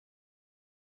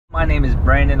My name is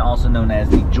Brandon, also known as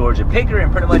the Georgia Picker, and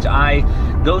pretty much I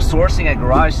go sourcing at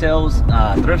garage sales,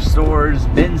 thrift stores,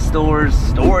 bin stores,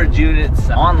 storage units,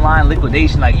 online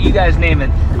liquidation, like you guys name it,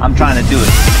 I'm trying to do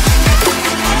it.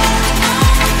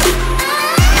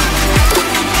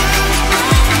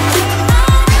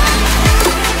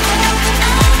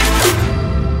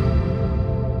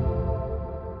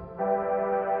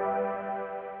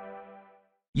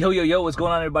 Yo, what's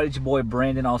going on, everybody? It's your boy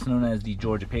Brandon, also known as the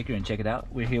Georgia Picker, and check it out,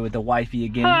 we're here with the wifey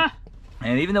again.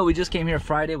 And even though we just came here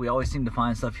Friday, we always seem to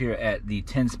find stuff here at the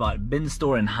 10 Spot Bin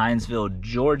Store in Hinesville,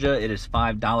 Georgia. It is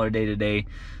 $5 day today,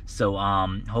 so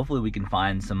hopefully we can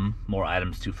find some more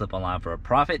items to flip online for a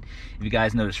profit. If you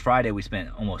guys noticed, Friday we spent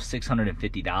almost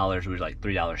 $650. We were like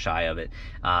 $3 shy of it,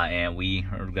 and we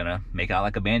are gonna make out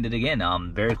like a bandit again.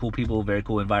 Very cool people, very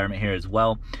cool environment here as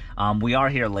well. We are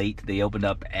here late. They opened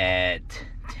up at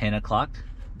 10 o'clock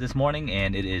this morning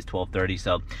and it is 12:30,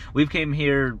 so we've came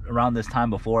here around this time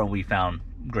before and we found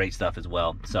great stuff as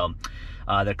well. So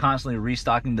they're constantly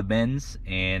restocking the bins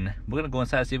and we're gonna go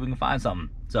inside and see if we can find something.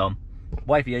 So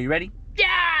wifey, are you ready?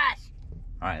 Yes!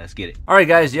 All right, let's get it. All right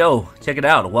guys, yo, check it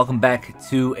out. Welcome back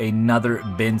to another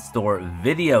bin store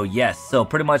video. Yes, so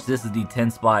pretty much this is the 10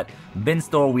 Spot Bin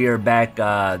Store. We are back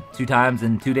 2 times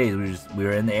in 2 days. We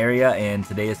were in the area and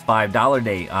today is $5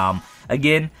 day.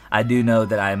 Again, I do know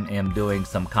that I am doing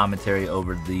some commentary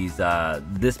over these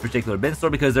this particular bin store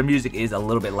because their music is a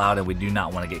little bit loud and we do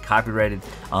not want to get copyrighted.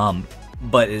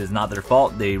 But it is not their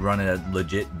fault. They run a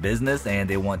legit business and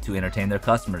they want to entertain their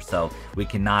customers, so we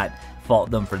cannot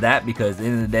fault them for that because at the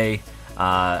end of the day,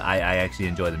 I actually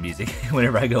enjoy the music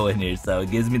whenever I go in here, so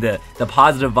it gives me the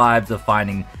positive vibes of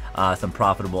finding some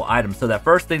profitable items. So that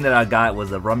first thing that I got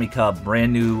was a Rummikub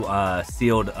brand new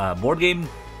sealed board game.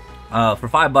 For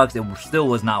 $5, it still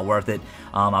was not worth it.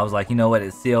 I was like, you know what,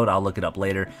 it's sealed, I'll look it up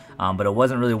later. But it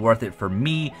wasn't really worth it for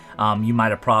me. You might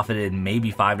have profited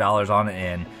maybe $5 on it,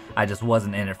 and I just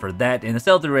wasn't in it for that. And the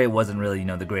sell-through rate wasn't really, you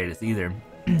know, the greatest either.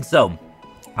 So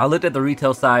I looked at the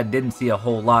retail side, didn't see a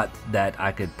whole lot that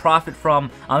I could profit from.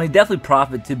 I mean, definitely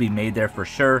profit to be made there for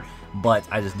sure, but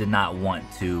I just did not want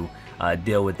to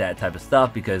deal with that type of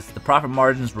stuff because the profit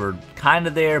margins were kind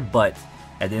of there, but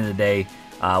at the end of the day,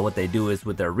 what they do is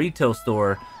with their retail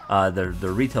store, their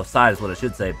retail side is what I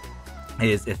should say,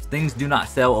 is if things do not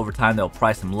sell over time, they'll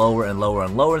price them lower and lower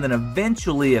and lower. And then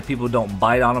eventually, if people don't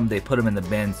bite on them, they put them in the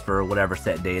bins for whatever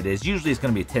set day it is. Usually it's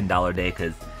going to be a $10 day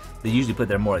because they usually put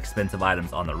their more expensive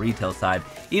items on the retail side,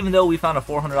 even though we found a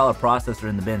 $400 processor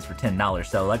in the bins for $10.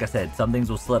 So like I said, some things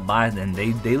will slip by and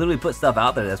they literally put stuff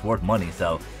out there that's worth money.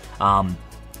 So,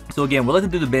 so again, we're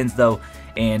looking through the bins though,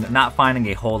 and not finding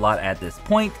a whole lot at this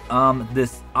point.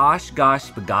 This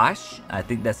OshKosh B'gosh, I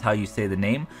think that's how you say the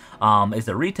name, is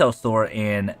a retail store,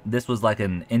 and this was like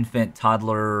an infant,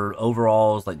 toddler,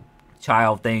 overalls, like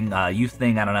child thing, youth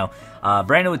thing, I don't know.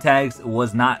 Brand new with tags,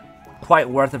 was not quite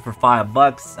worth it for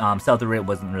 $5. Sell-through rate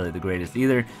wasn't really the greatest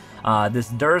either. This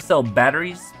Duracell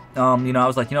batteries, you know, I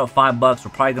was like, you know, $5,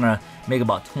 we're probably gonna make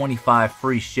about $25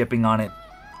 free shipping on it.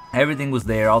 Everything was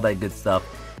there, all that good stuff.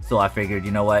 So I figured,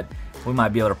 you know what, we might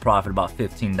be able to profit about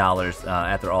 $15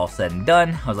 after all said and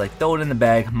done. I was like, throw it in the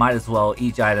bag, might as well.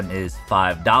 Each item is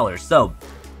 $5. So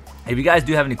if you guys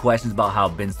do have any questions about how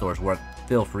bin stores work,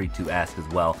 feel free to ask as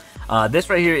well. This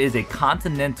right here is a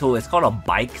Continental, it's called a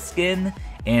bike skin,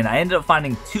 and I ended up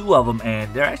finding 2 of them,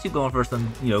 and they're actually going for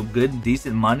some, you know, good,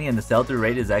 decent money, and the sell-through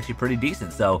rate is actually pretty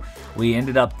decent. So we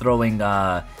ended up throwing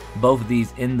both of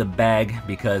these in the bag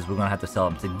because we're gonna have to sell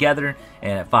them together,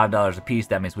 and at $5 a piece,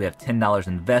 that means we have $10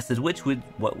 invested, which would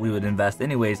what we would invest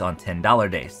anyways on $10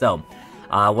 days. So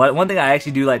one thing I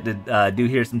actually do like to do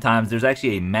here sometimes, there's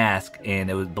actually a mask,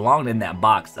 and it belonged in that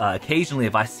box. Occasionally,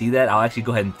 if I see that, I'll actually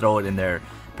go ahead and throw it in their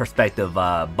perspective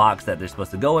box that they're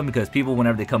supposed to go in, because people,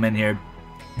 whenever they come in here,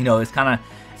 you know, it's kind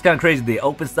of crazy. They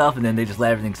open stuff and then they just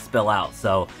let everything spill out.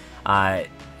 So,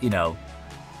 you know,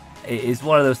 it's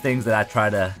one of those things that I try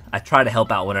to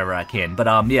help out whenever I can. But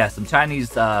yeah, some Chinese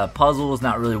puzzles,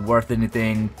 not really worth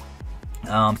anything.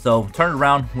 So turned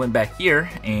around, went back here,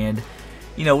 and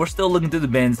you know, we're still looking through the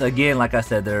bins. Again, like I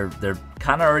said, they're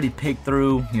kind of already picked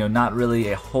through. You know, not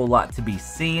really a whole lot to be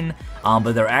seen.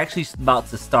 But they're actually about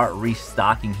to start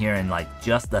restocking here in like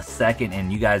just a second,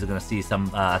 and you guys are gonna see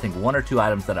some, I think 1 or 2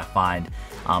 items that I find.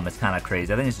 It's kind of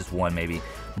crazy. I think it's just 1 maybe,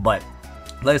 but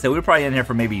like I said, we were probably in here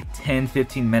for maybe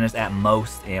 10-15 minutes at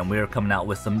most, and we were coming out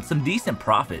with some decent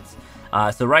profits.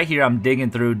 So right here, I'm digging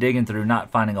through, not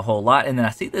finding a whole lot, and then I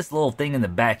see this little thing in the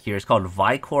back here. It's called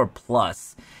Vicor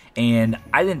Plus, and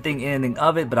I didn't think anything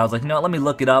of it, but I was like, you know what, let me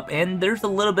look it up, and there's a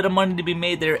little bit of money to be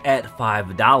made there at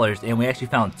 $5, and we actually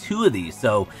found 2 of these.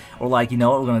 So we're like, you know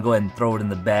what, we're gonna go ahead and throw it in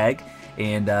the bag,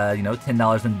 and you know,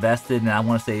 $10 invested, and I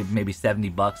want to say maybe 70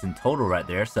 bucks in total right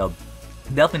there. So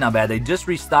definitely not bad. They just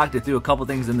restocked it, threw a couple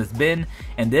things in this bin,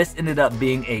 and this ended up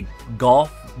being a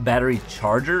golf battery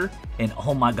charger. And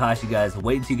oh my gosh, you guys,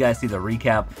 wait until you guys see the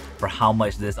recap for how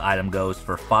much this item goes.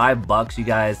 For $5, you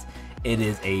guys, it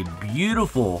is a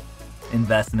beautiful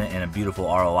investment and a beautiful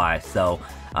ROI. So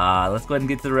let's go ahead and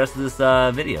get to the rest of this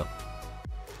video.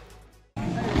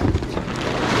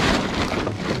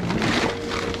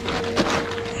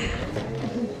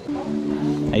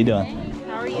 How you doing? Hey,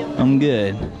 how are you? I'm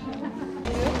good.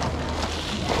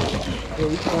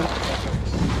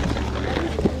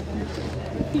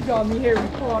 He got me here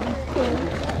recording.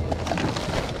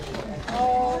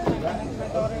 Oh my goodness, my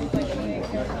daughter is like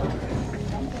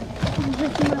Did you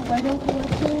see my Lego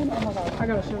collection? Oh my god, I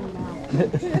gotta show you now.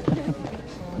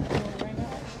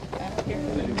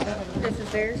 This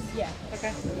is theirs? Yeah.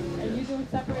 Okay. Are you doing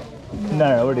separate?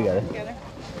 No, we're together. Together?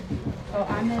 Oh,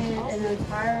 I made an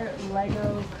entire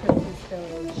Lego Christmas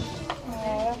village.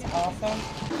 Oh, that's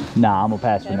awesome. Nah, I'm gonna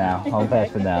pass for now. I'm gonna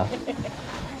pass for now.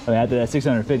 I mean, after that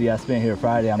 650 I spent here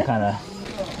Friday, I'm kind of.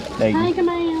 Thank you. Thank you,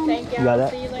 ma'am. Thank you. You got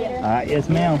that? See you later. All right, yes,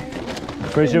 ma'am.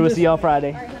 Pretty sure we'll see y'all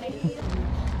Friday.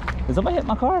 Did somebody hit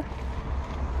my car?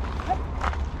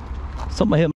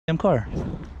 Somebody hit my damn car.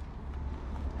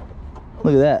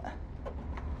 Look at that.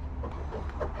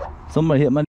 Somebody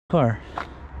hit my car.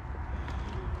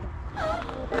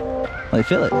 Like,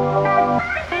 feel it.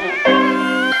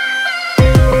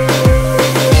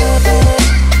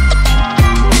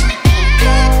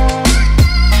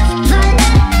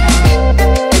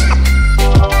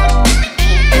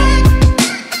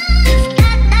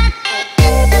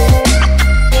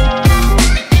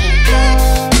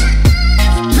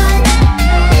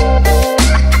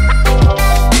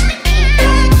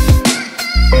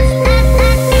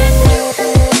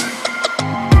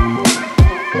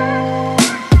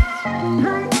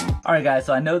 Alright guys,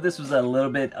 so I know this was a little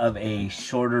bit of a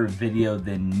shorter video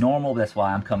than normal. That's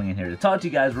why I'm coming in here to talk to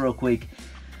you guys real quick.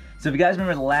 So if you guys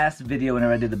remember the last video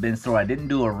whenever I did the bin store, I didn't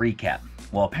do a recap.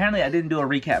 Well, apparently I didn't do a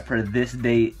recap for this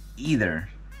day either.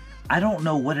 I don't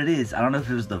know what it is. I don't know if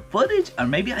it was the footage or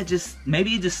maybe it just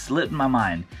slipped in my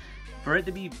mind. For it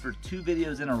to be for 2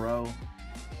 videos in a row,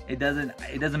 it doesn't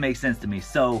make sense to me.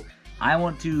 So I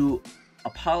want to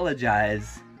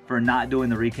apologize for not doing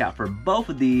the recap for both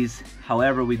of these.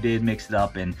 However, we did mix it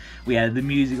up and we added the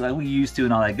music like we used to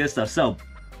and all that good stuff. So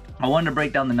I wanted to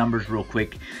break down the numbers real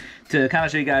quick to kind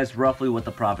of show you guys roughly what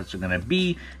the profits are going to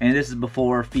be. And this is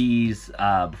before fees,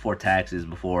 before taxes,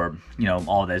 before, you know,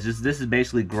 all that. This is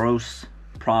basically gross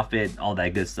profit, all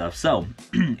that good stuff. So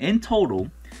in total,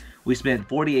 we spent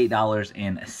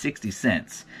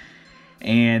 $48.60.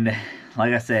 And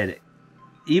like I said,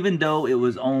 even though it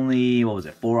was only, what was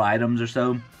it, 4 items or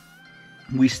so,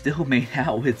 we still made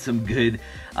out with some good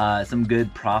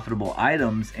profitable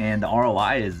items, and the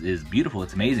ROI is beautiful.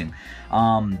 It's amazing.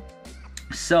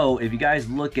 So if you guys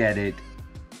look at it,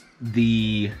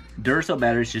 the Duracell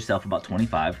batteries should sell for about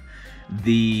 $25.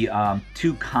 The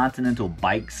 2 Continental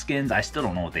bike skins, I still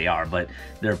don't know what they are, but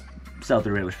their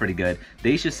sell-through rate was pretty good.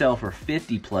 They should sell for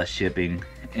 $50 plus shipping,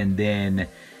 and then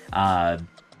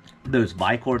those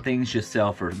Vicor things should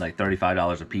sell for like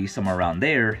 $35 a piece, somewhere around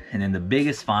there. And then the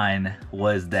biggest find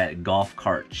was that golf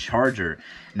cart charger.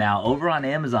 Now over on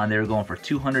Amazon they were going for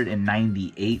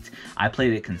 $298. I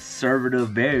played it conservative,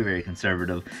 very, very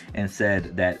conservative, and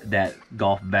said that that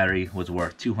golf battery was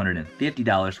worth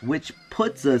 $250, which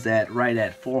puts us at right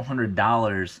at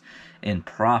 $400 in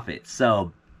profit.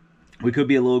 So we could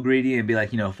be a little greedy and be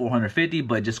like, you know, $450,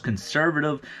 but just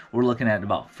conservative, we're looking at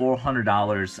about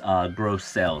 $400 gross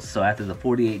sales. So after the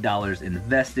 $48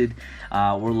 invested,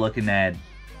 we're looking at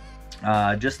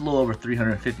just a little over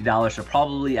 $350. So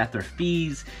probably after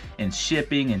fees and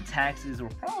shipping and taxes, we're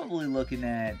probably looking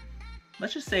at,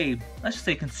 let's just say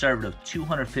conservative,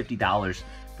 $250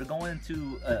 for going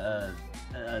into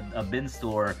a bin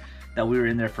store that we were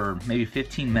in there for maybe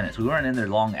 15 minutes. We weren't in there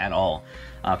long at all.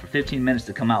 For 15 minutes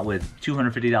to come out with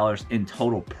 $250 in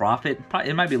total profit.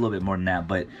 Probably, it might be a little bit more than that,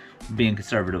 but being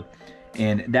conservative.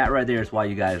 And that right there is why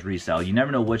you guys resell. You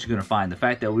never know what you're gonna find. The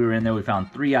fact that we were in there, we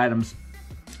found 3 items,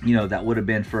 you know, that would have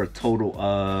been for a total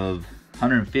of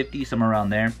 $150, somewhere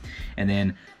around there. And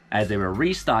then as they were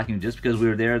restocking, just because we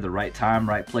were there, the right time,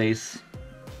 right place,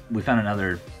 we found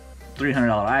another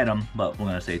 $300 item, but we're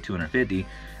gonna say $250.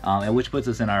 And which puts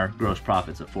us in our gross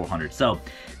profits of $400. So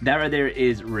that right there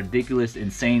is ridiculous,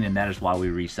 insane, and that is why we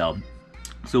resell.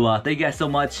 So thank you guys so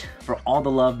much for all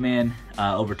the love, man.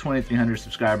 Over 2,300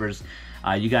 subscribers.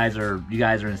 You guys are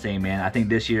insane, man. I think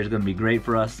this year is going to be great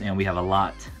for us, and we have a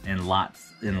lot and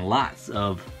lots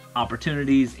of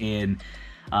opportunities and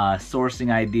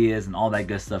sourcing ideas and all that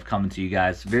good stuff coming to you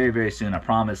guys very, very soon, I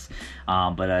promise.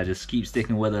 But just keep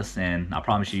sticking with us, and I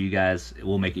promise you guys, it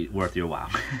will make it worth your while.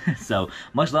 So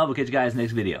much love. We'll catch you guys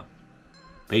next video.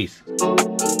 Peace.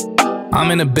 I'm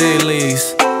in the big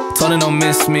leagues, told her don't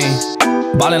miss me.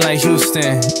 Ballin' like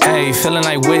Houston, ayy, feeling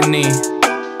like Whitney.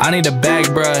 I need a bag,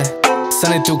 bruh,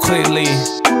 send it through quickly.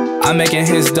 I'm making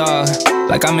his dog,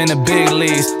 like I'm in the big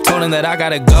leagues. Told him that I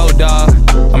gotta go, dog.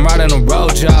 I'm riding the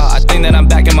road, y'all. I think that I'm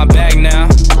back in my bag now,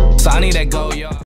 so I need that go, y'all.